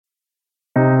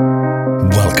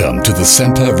Welcome to the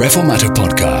Semper Reformata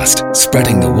podcast,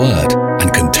 spreading the word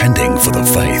and contending for the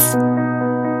faith.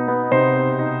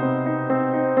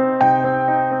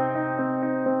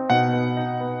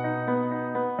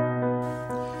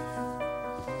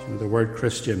 The word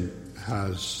Christian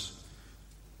has,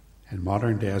 in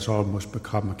modern days, almost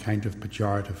become a kind of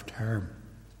pejorative term.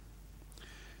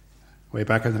 Way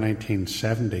back in the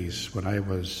 1970s, when I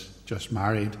was just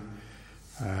married,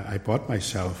 I bought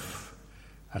myself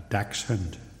a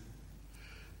dachshund,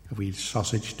 a wee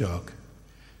sausage dog,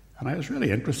 and I was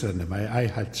really interested in them. I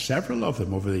had several of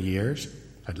them over the years.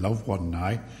 I'd love one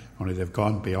now, only they've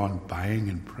gone beyond buying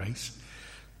in price.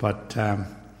 But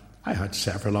I had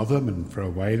several of them, and for a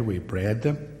while we bred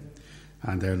them,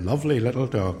 and they're lovely little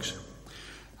dogs.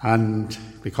 And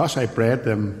because I bred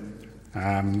them,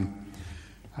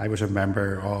 I was a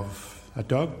member of a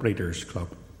dog breeders club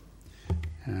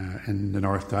in the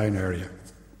North Down area.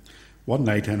 One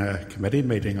night in a committee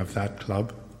meeting of that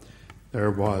club, there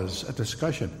was a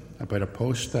discussion about a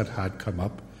post that had come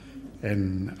up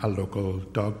in a local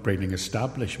dog breeding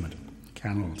establishment,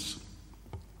 kennels.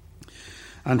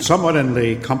 And someone in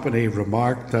the company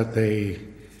remarked that they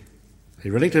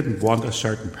really didn't want a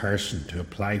certain person to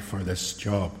apply for this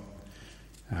job.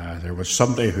 There was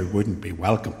somebody who wouldn't be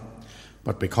welcome.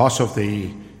 But because of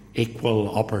the equal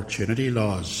opportunity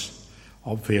laws,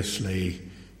 obviously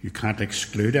you can't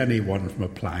exclude anyone from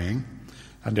applying.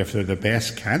 And if they're the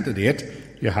best candidate,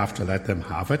 you have to let them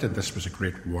have it. And this was a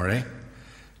great worry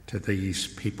to these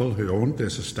people who owned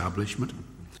this establishment.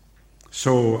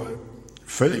 So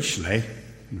foolishly,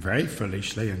 very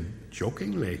foolishly and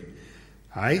jokingly,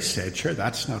 I said, sure,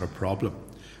 that's not a problem.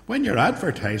 When you're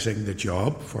advertising the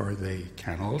job for the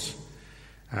kennels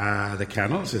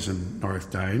is in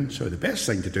North Down, so the best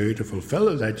thing to do to fulfil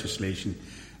the legislation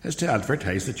is to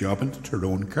advertise the job in the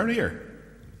Tyrone Courier.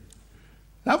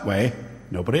 That way,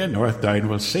 nobody in North Down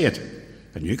will see it,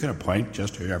 and you can appoint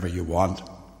just whoever you want,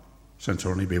 since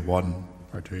there only be one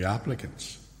or two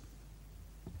applicants.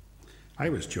 I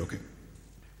was joking.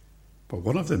 But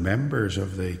one of the members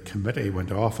of the committee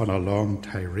went off on a long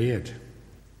tirade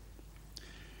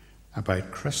about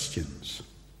Christians.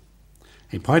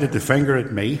 He pointed the finger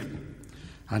at me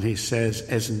and he says,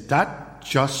 "Isn't that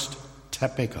just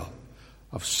typical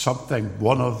of something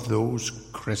one of those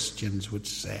Christians would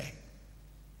say?"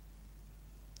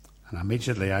 And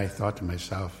immediately I thought to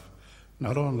myself,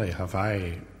 not only have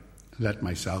I let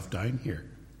myself down here,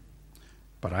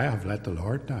 but I have let the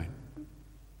Lord down.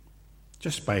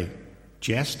 Just by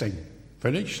jesting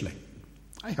foolishly,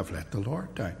 I have let the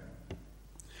Lord down.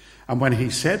 And when he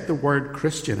said the word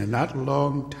Christian in that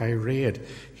long tirade,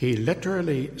 he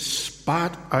literally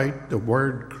spat out the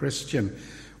word Christian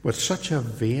with such a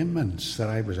vehemence that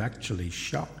I was actually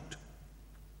shocked.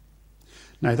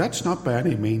 Now, that's not by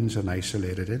any means an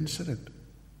isolated incident.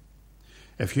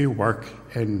 If you work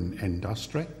in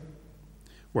industry,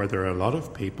 where there are a lot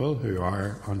of people who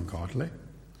are ungodly,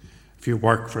 if you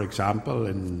work, for example,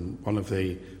 in one of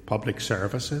the public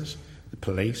services, the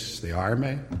police, the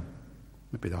army,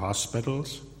 maybe the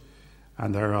hospitals,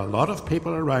 and there are a lot of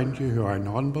people around you who are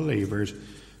non-believers,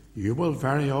 you will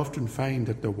very often find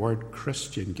that the word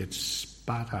Christian gets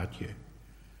spat at you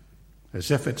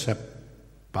as if it's a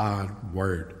bad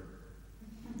word.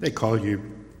 They call you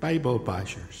Bible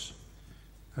bashers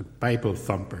and Bible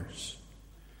thumpers,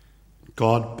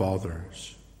 God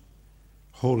botherers,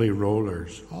 holy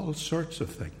rollers, all sorts of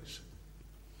things.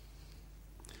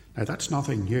 Now that's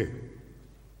nothing new,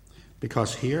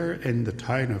 because here in the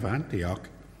town of Antioch,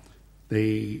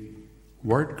 the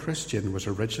word Christian was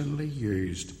originally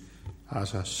used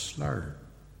as a slur,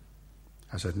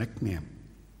 as a nickname.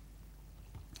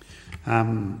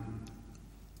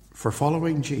 For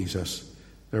following Jesus,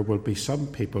 there will be some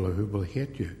people who will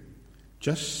hate you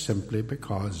just simply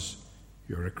because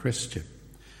you're a Christian.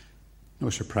 No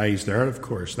surprise there, of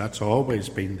course. That's always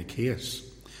been the case.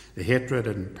 The hatred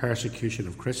and persecution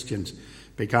of Christians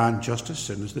began just as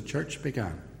soon as the church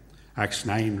began. Acts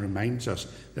 9 reminds us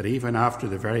that even after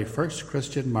the very first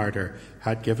Christian martyr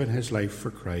had given his life for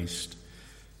Christ,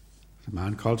 a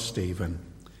man called Stephen,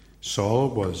 Saul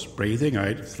was breathing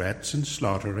out threats and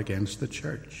slaughter against the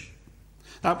church.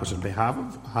 That was on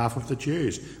behalf of the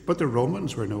Jews, but the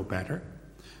Romans were no better.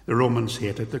 The Romans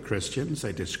hated the Christians.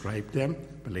 They described them,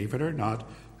 believe it or not,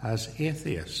 as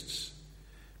atheists,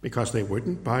 because they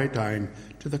wouldn't bow down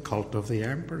to the cult of the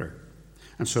emperor.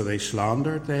 And so they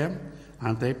slandered them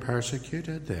and they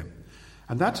persecuted them.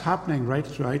 And that's happening right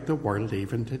throughout the world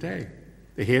even today.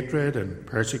 The hatred and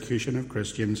persecution of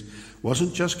Christians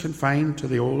wasn't just confined to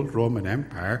the old Roman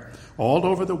Empire. All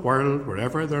over the world,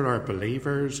 wherever there are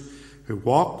believers who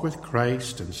walk with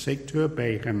Christ and seek to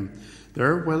obey him,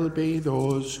 there will be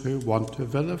those who want to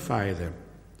vilify them,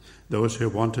 those who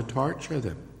want to torture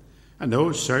them, and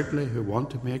those certainly who want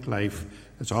to make life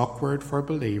as awkward for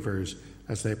believers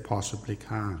as they possibly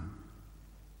can.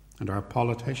 And our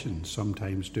politicians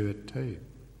sometimes do it too.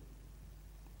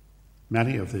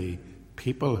 Many of the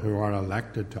people who are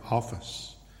elected to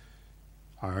office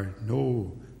are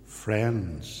no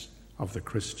friends of the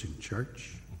Christian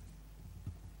church.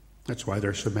 That's why there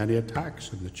are so many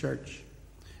attacks on the church.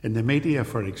 In the media,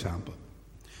 for example.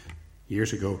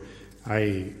 Years ago,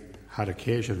 I had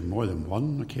occasion, more than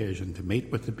one occasion, to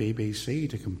meet with the BBC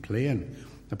to complain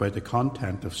about the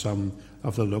content of some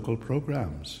of the local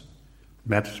programmes.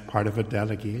 Met as part of a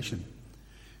delegation.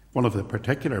 One of the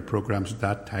particular programmes at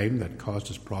that time that caused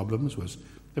us problems was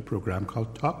the programme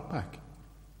called Talkback.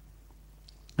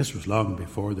 This was long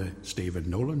before the Stephen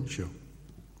Nolan show.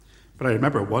 But I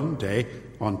remember one day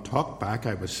on Talkback,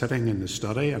 I was sitting in the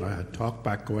study and I had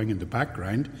Talkback going in the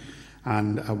background,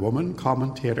 and a woman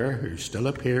commentator who still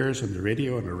appears on the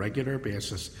radio on a regular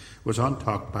basis was on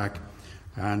Talkback,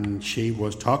 and she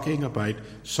was talking about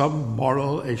some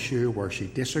moral issue where she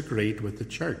disagreed with the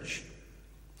church.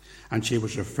 And she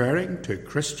was referring to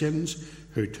Christians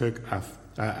who took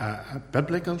a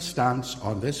biblical stance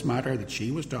on this matter that she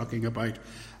was talking about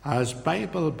as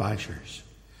Bible bashers.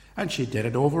 And she did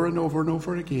it over and over and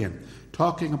over again,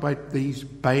 talking about these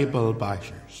Bible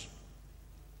bashers.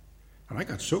 And I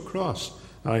got so cross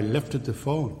that I lifted the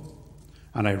phone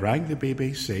and I rang the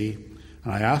BBC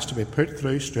and I asked to be put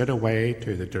through straight away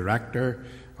to the director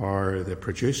or the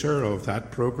producer of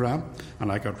that programme.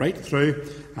 And I got right through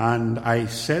and I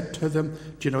said to them,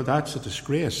 do you know, that's a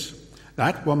disgrace.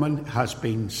 That woman has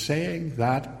been saying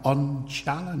that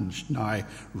unchallenged now,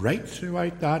 right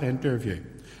throughout that interview.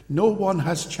 No one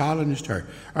has challenged her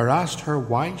or asked her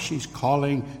why she's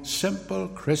calling simple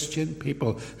Christian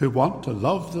people who want to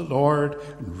love the Lord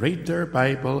and read their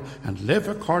Bible and live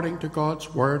according to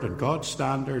God's word and God's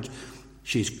standards.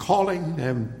 She's calling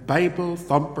them Bible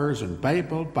thumpers and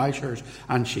Bible bashers,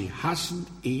 and she hasn't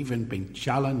even been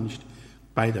challenged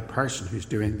by the person who's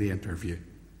doing the interview.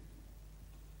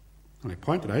 And I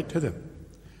pointed out to them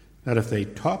that if they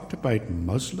talked about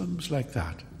Muslims like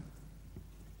that,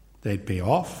 they'd be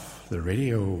off the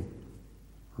radio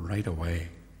right away.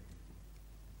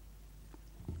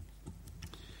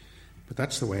 But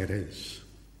that's the way it is.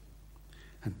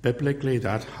 And biblically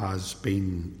that has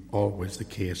been always the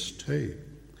case too,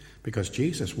 because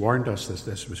Jesus warned us that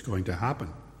this was going to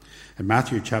happen. In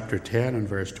Matthew chapter 10 and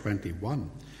verse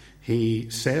 21, he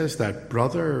says that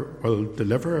brother will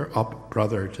deliver up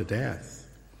brother to death.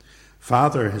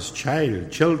 Father his child,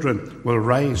 children will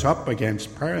rise up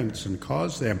against parents and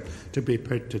cause them to be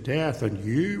put to death, and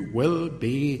you will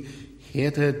be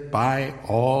hated by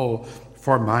all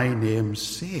for my name's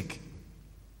sake.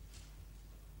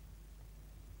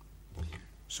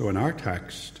 So in our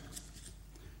text,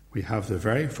 we have the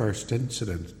very first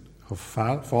incident of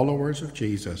followers of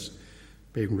Jesus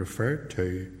being referred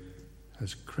to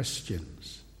as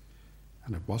Christians.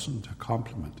 And it wasn't a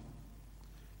compliment.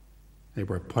 They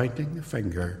were pointing the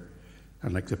finger,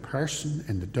 and like the person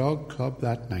in the dog club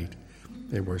that night,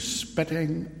 they were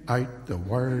spitting out the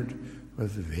word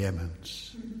with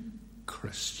vehemence.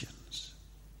 Christians.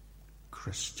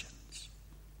 Christians.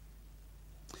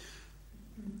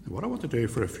 And what I want to do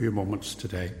for a few moments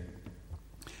today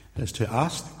is to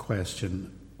ask the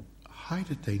question, how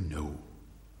did they know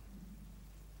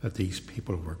that these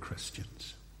people were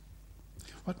Christians?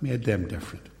 What made them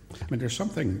different? I mean, there's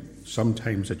something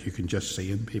sometimes that you can just see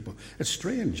in people. It's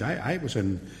strange. I was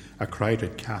in a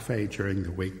crowded cafe during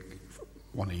the week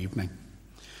one evening,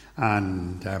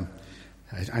 and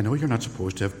I know you're not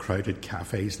supposed to have crowded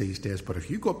cafes these days, but if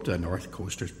you go up to the North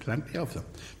Coast, there's plenty of them.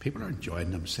 People are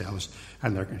enjoying themselves,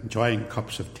 and they're enjoying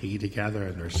cups of tea together,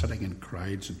 and they're sitting in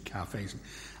crowds and cafes.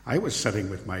 I was sitting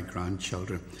with my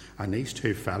grandchildren, and these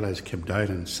two fellas came down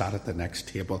and sat at the next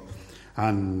table,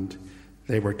 and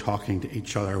they were talking to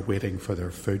each other, waiting for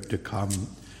their food to come.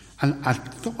 And a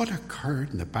thought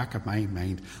occurred in the back of my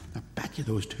mind, I bet you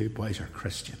those two boys are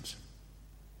Christians.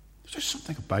 There's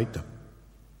something about them.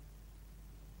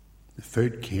 The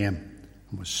food came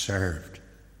and was served.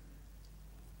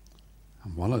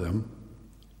 And one of them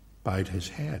bowed his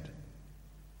head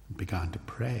and began to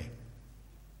pray.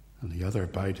 And the other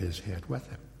bowed his head with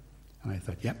him. And I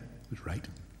thought, yep, it was right.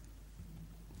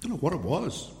 I don't know what it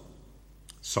was.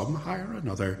 Somehow or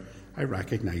another, I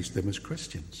recognized them as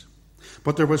Christians.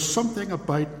 But there was something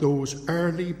about those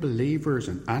early believers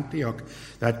in Antioch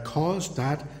that caused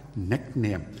that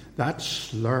nickname, that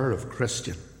slur of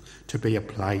Christian, to be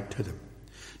applied to them.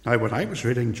 Now, when I was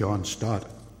reading John Stott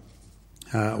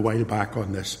a while back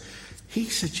on this, he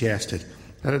suggested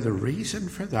that the reason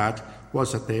for that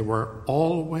was that they were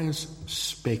always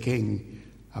speaking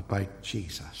about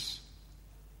Jesus.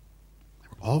 They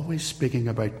were always speaking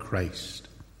about Christ.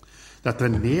 That the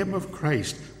name of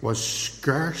Christ was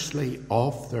scarcely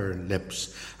off their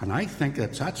lips. And I think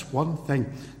that's one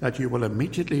thing that you will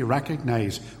immediately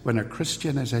recognize when a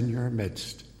Christian is in your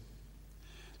midst.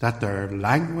 That their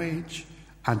language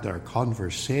and their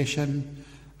conversation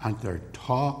and their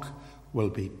talk will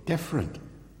be different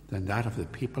than that of the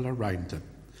people around them.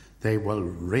 They will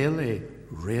really,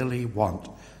 really want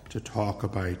to talk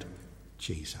about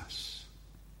Jesus.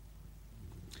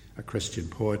 A Christian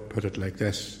poet put it like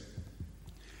this: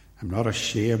 I'm not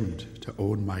ashamed to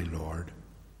own my Lord,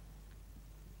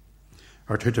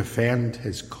 or to defend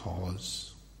his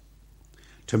cause,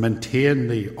 to maintain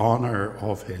the honour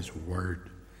of his word,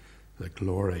 the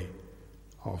glory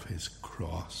of his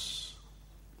cross.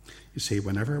 You see,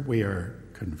 whenever we are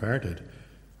converted,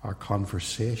 our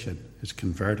conversation is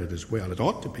converted as well. It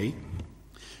ought to be.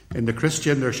 In the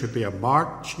Christian, there should be a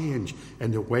marked change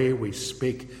in the way we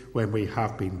speak when we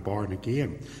have been born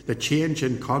again. The change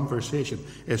in conversation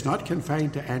is not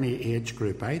confined to any age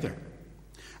group either.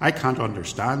 I can't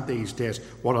understand these days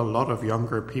what a lot of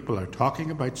younger people are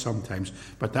talking about sometimes,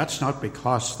 but that's not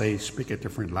because they speak a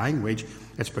different language.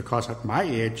 It's because at my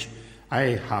age,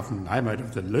 I'm out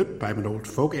of the loop. I'm an old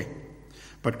fogey.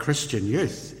 But Christian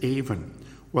youth, even,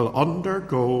 will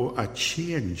undergo a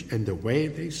change in the way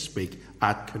they speak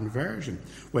at conversion.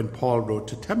 When Paul wrote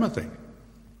to Timothy,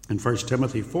 in 1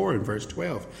 Timothy 4 and verse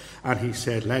 12, and he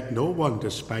said, let no one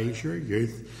despise your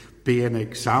youth, be an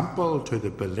example to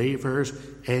the believers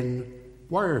in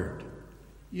word.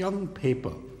 Young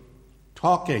people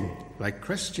talking like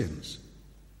Christians.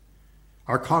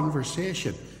 Our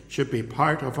conversation should be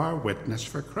part of our witness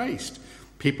for Christ.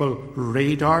 People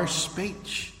read our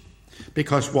speech,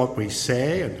 because what we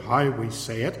say and how we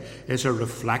say it is a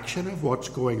reflection of what's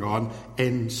going on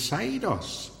inside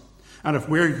us. And if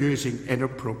we're using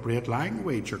inappropriate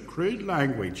language or crude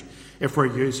language, if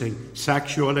we're using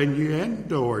sexual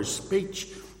innuendo or speech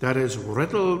that is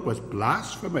riddled with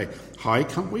blasphemy, how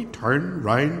can we turn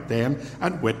round then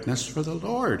and witness for the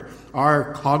Lord?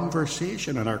 Our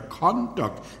conversation and our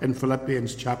conduct in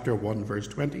Philippians chapter 1 verse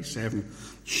 27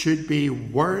 should be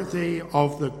worthy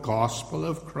of the gospel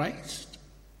of Christ.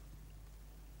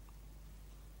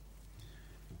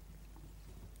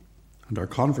 And our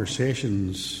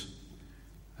conversations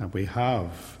that we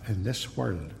have in this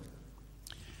world,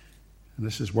 and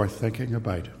this is worth thinking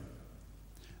about,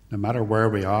 no matter where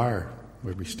we are,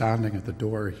 we'll be standing at the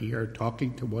door here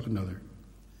talking to one another,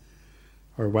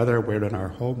 or whether we're in our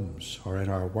homes or in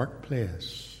our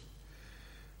workplace,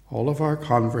 all of our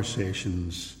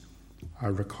conversations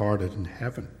are recorded in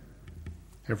heaven.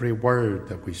 Every word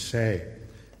that we say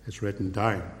is written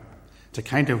down. It's a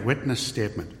kind of witness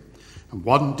statement. And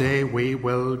one day we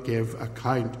will give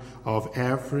account of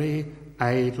every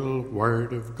idle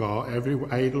word of God, every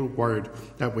idle word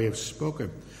that we have spoken.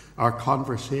 Our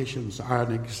conversations are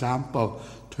an example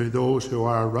to those who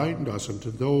are around us and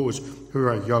to those who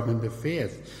are young in the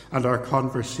faith. And our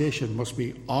conversation must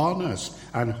be honest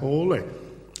and holy.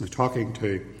 I was talking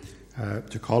to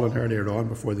Colin earlier on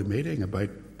before the meeting about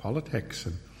politics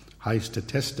and how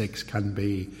statistics can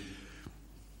be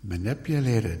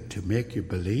manipulated to make you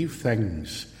believe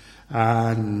things,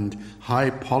 and how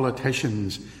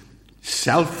politicians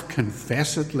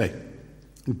self-confessedly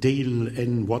deal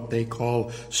in what they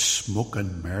call smoke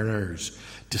and mirrors,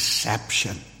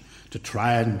 deception, to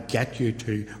try and get you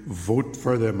to vote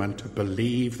for them and to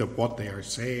believe that what they are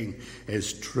saying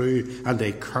is true. And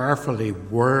they carefully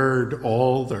word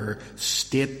all their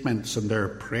statements and their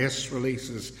press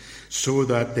releases so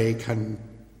that they can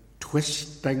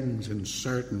twist things in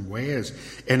certain ways.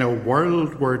 In a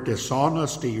world where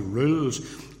dishonesty rules,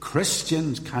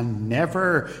 Christians can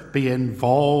never be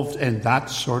involved in that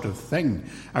sort of thing.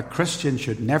 A Christian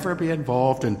should never be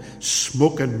involved in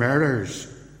smoke and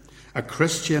mirrors. A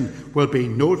Christian will be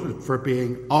noted for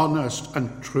being honest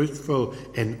and truthful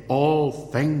in all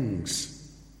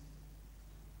things.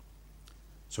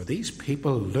 So these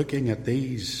people looking at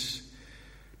these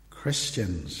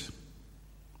Christians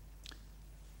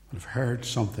have heard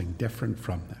something different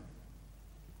from them.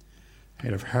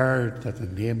 They'd have heard that the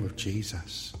name of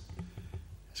Jesus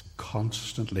is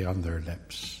constantly on their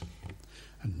lips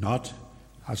and not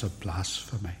as a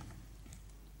blasphemy.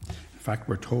 In fact,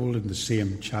 we're told in the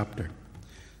same chapter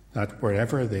that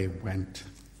wherever they went,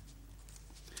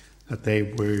 that they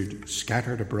would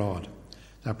scattered abroad,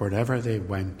 that wherever they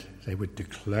went, they would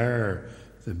declare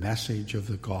the message of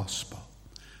the gospel.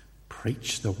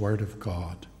 preach the word of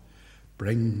God,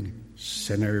 bring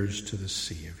sinners to the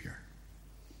Saviour.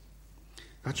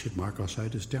 That should mark us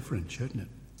out as different, shouldn't it?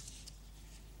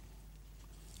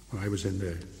 When I was in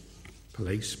the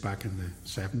police back in the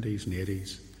 70s and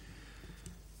 80s,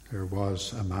 there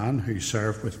was a man who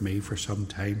served with me for some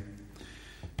time.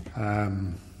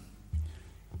 And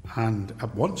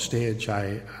at one stage,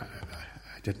 I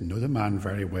didn't know the man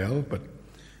very well, but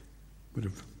would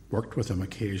have worked with him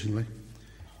occasionally.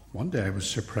 One day I was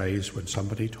surprised when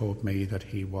somebody told me that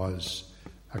he was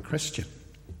a Christian.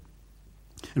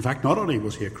 In fact, not only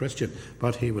was he a Christian,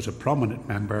 but he was a prominent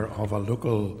member of a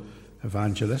local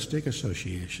evangelistic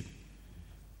association.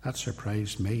 That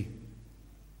surprised me,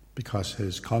 because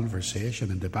his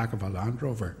conversation in the back of a Land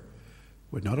Rover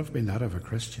would not have been that of a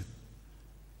Christian.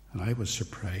 And I was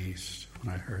surprised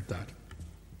when I heard that.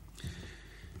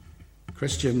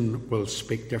 Christian will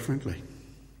speak differently,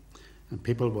 and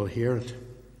people will hear it,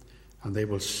 and they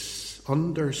will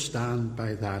understand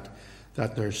by that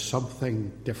there's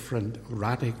something different,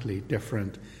 radically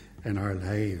different in our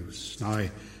lives. Now,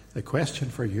 the question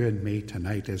for you and me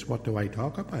tonight is, what do I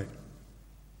talk about?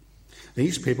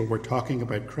 These people were talking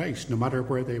about Christ no matter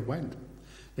where they went.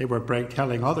 They were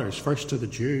telling others, first to the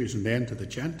Jews and then to the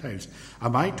Gentiles.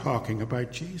 Am I talking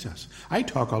about Jesus? I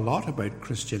talk a lot about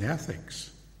Christian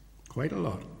ethics, quite a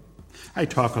lot. I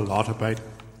talk a lot about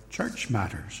church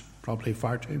matters, probably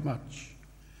far too much.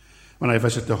 When I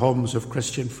visit the homes of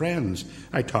Christian friends,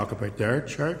 I talk about their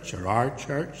church or our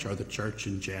church or the church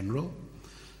in general.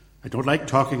 I don't like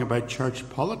talking about church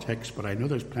politics, but I know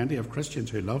there's plenty of Christians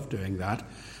who love doing that.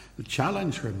 The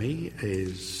challenge for me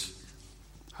is,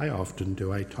 how often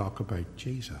do I talk about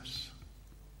Jesus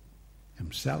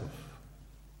himself?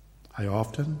 How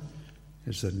often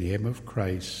is the name of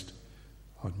Christ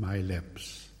on my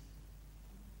lips?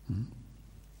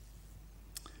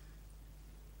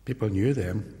 People knew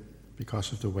them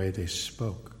because of the way they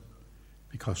spoke,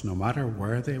 because no matter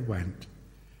where they went,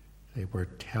 they were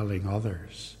telling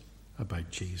others about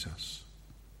Jesus.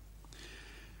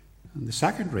 And the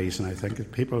second reason, I think,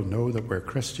 that people know that we're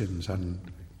Christians and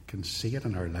can see it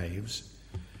in our lives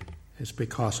is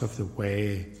because of the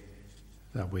way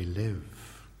that we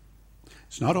live.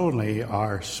 It's not only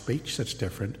our speech that's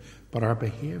different, but our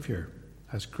behaviour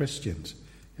as Christians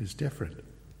is different.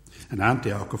 In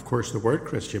Antioch, of course, the word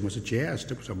Christian was a jest,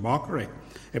 it was a mockery,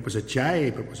 it was a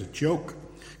jibe, it was a joke.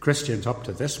 Christians up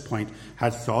to this point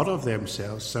had thought of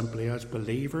themselves simply as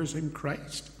believers in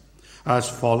Christ, as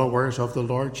followers of the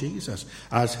Lord Jesus,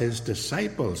 as his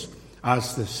disciples,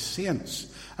 as the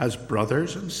saints, as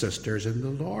brothers and sisters in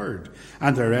the Lord.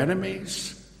 And their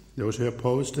enemies, those who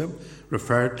opposed him,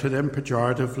 referred to them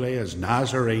pejoratively as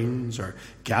Nazarenes or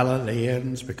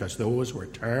Galileans, because those were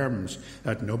terms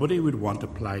that nobody would want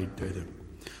applied to them.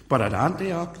 But at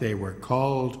Antioch they were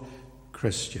called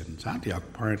Christians. Antioch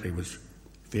apparently was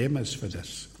famous for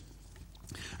this.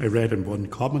 I read in one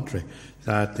commentary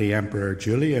that the Emperor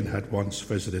Julian had once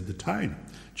visited the town,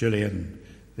 Julian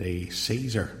the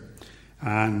Caesar,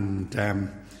 and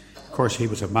of course he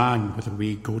was a man with a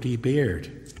wee goatee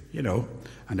beard,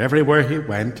 and everywhere he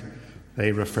went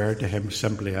they referred to him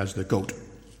simply as the goat.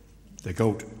 The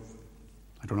goat.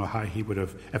 I don't know how he would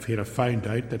have, if he'd have found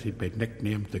out that he'd been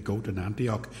nicknamed the goat in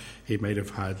Antioch, he might have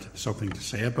had something to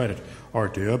say about it or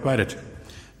do about it.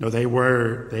 No, they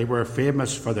were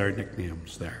famous for their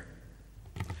nicknames there.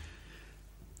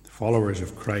 The followers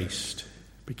of Christ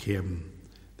became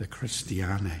the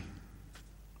Christiani,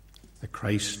 the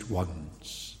Christ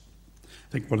ones.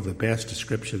 I think one of the best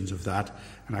descriptions of that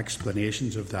and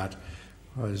explanations of that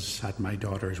was at my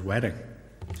daughter's wedding,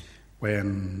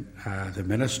 when the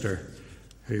minister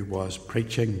who was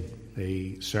preaching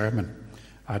the sermon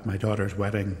at my daughter's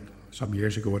wedding some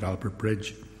years ago at Albert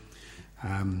Bridge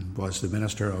was the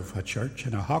minister of a church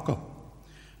in Ahokal.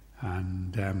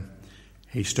 And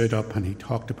he stood up and he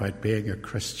talked about being a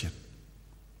Christian,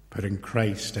 putting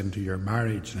Christ into your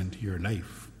marriage and into your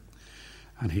life.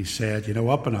 And he said,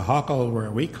 up in Ahokal,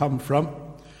 where we come from,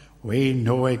 we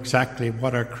know exactly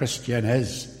what a Christian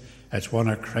is. It's one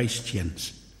of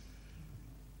Christians.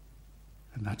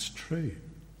 And that's true.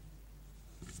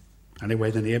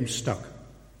 Anyway, the name stuck.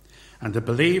 And the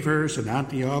believers in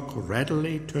Antioch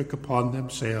readily took upon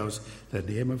themselves the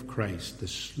name of Christ, the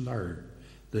slur,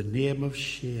 the name of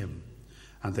shame,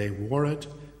 and they wore it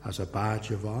as a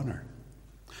badge of honour.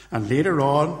 And later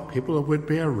on, people would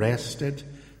be arrested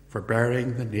for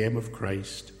bearing the name of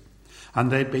Christ, and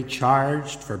they'd be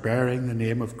charged for bearing the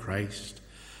name of Christ,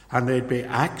 and they'd be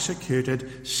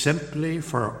executed simply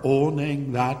for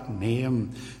owning that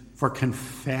name, for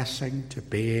confessing to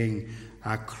being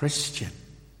a Christian.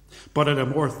 But in a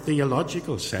more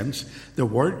theological sense, the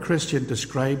word Christian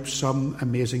describes some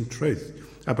amazing truth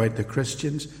about the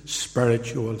Christian's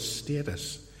spiritual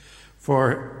status.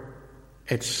 For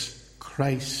it's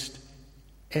Christ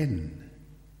in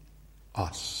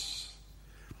us.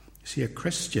 You see, a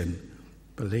Christian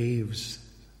believes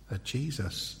that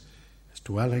Jesus is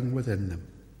dwelling within them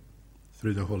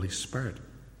through the Holy Spirit.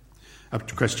 A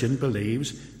Christian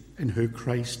believes in who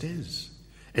Christ is,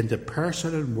 in the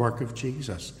person and work of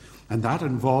Jesus. And that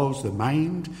involves the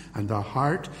mind and the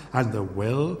heart and the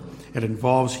will. It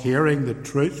involves hearing the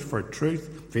truth, for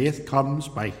truth, faith comes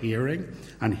by hearing,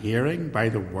 and hearing by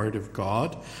the word of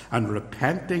God, and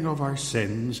repenting of our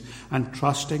sins and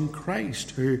trusting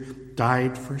Christ who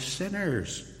died for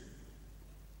sinners.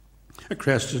 A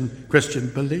Christian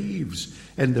believes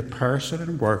in the person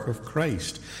and work of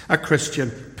Christ. A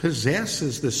Christian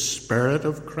possesses the Spirit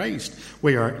of Christ.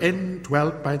 We are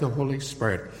indwelt by the Holy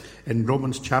Spirit. In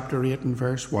Romans chapter 8 and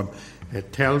verse 1,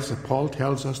 Paul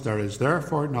tells us, there is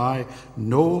therefore now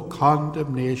no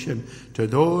condemnation to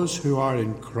those who are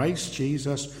in Christ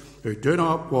Jesus, who do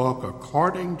not walk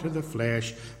according to the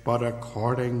flesh, but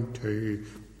according to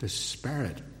the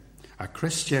Spirit. A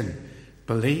Christian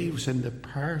believes in the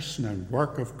person and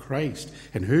work of Christ,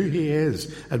 in who he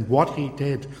is and what he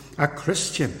did. A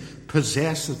Christian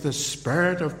possesses the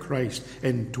Spirit of Christ,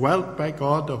 indwelt by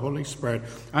God the Holy Spirit.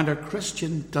 And a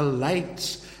Christian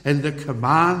delights in the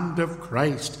command of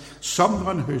Christ,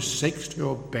 someone who seeks to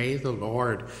obey the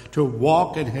Lord, to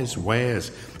walk in his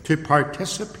ways, to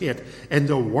participate in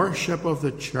the worship of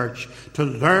the church, to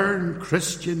learn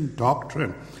Christian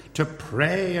doctrine, to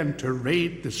pray and to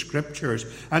read the Scriptures,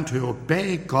 and to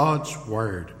obey God's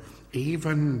word,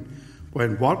 even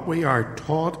when what we are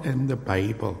taught in the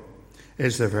Bible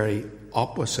is the very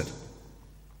opposite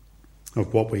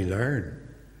of what we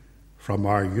learn from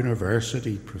our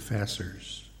university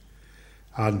professors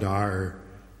and our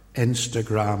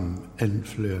Instagram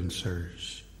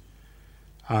influencers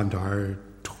and our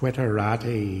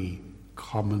Twitterati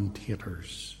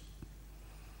commentators.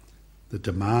 The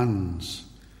demands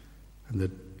and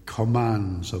the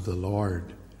commands of the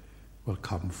Lord will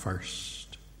come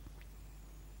first.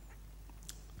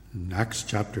 In Acts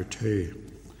chapter 2,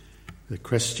 the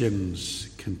Christians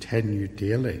continued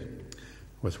daily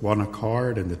with one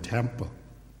accord in the temple.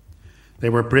 They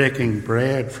were breaking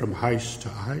bread from house to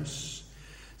house.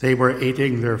 They were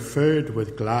eating their food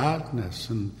with gladness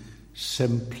and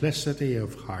simplicity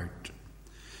of heart.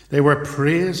 They were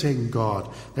praising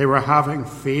God. They were having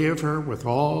favour with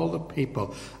all the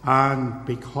people. And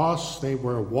because they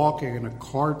were walking in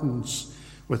accordance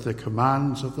with the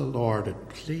commands of the Lord, it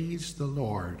pleased the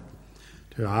Lord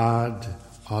to add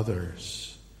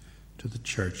others to the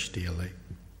church daily.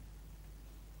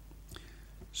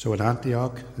 So at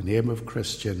Antioch, the name of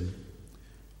Christian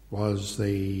was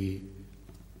the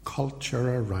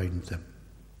culture around them.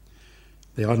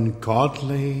 The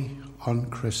ungodly,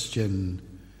 unchristian,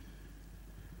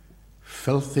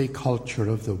 filthy culture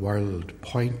of the world,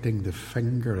 pointing the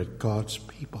finger at God's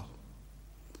people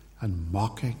and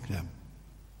mocking them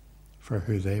for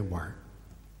who they were.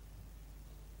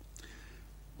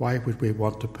 Why would we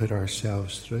want to put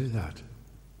ourselves through that?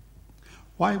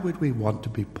 Why would we want to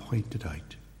be pointed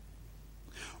out?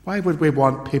 Why would we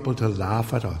want people to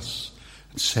laugh at us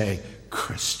and say,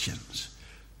 Christians,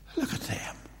 look at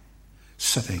them,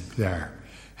 sitting there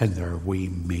in their wee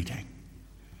meeting?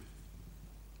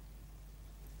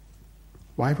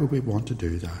 Why would we want to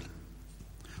do that?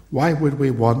 Why would we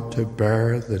want to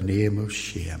bear the name of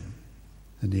shame,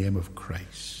 the name of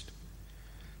Christ?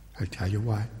 I'll tell you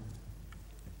why.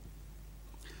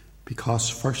 Because,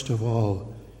 first of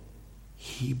all,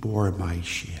 he bore my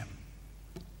shame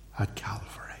at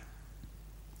Calvary.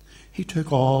 He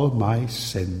took all my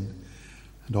sin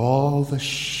and all the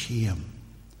shame,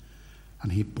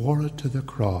 and he bore it to the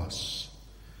cross.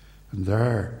 And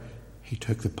there he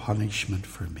took the punishment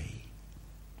for me.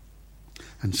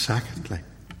 And secondly,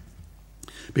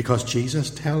 because Jesus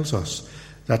tells us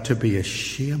that to be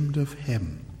ashamed of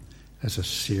him is a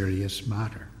serious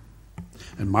matter.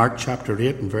 In Mark chapter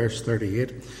 8 and verse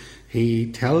 38,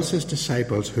 he tells his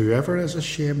disciples, whoever is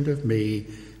ashamed of me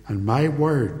and my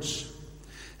words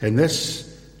in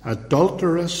this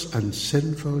adulterous and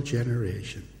sinful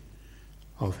generation,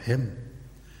 of him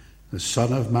the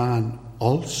Son of Man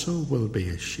also will be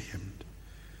ashamed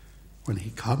when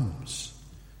he comes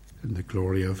in the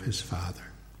glory of his Father.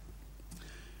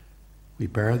 We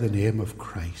bear the name of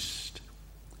Christ.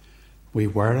 We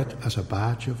wear it as a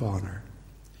badge of honour,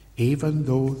 even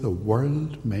though the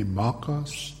world may mock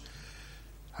us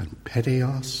and pity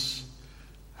us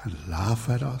and laugh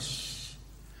at us.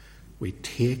 We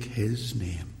take his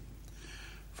name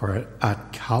For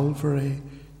at Calvary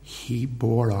he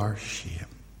bore our shame,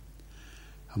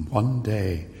 and one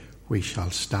day we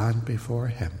shall stand before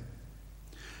him.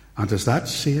 And as that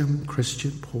same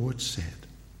Christian poet said,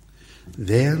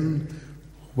 then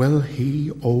will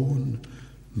he own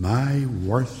my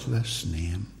worthless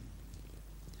name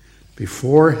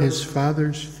before his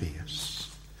Father's face,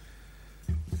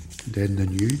 and in the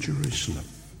New Jerusalem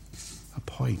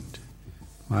appoint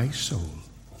my soul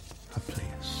a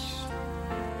place.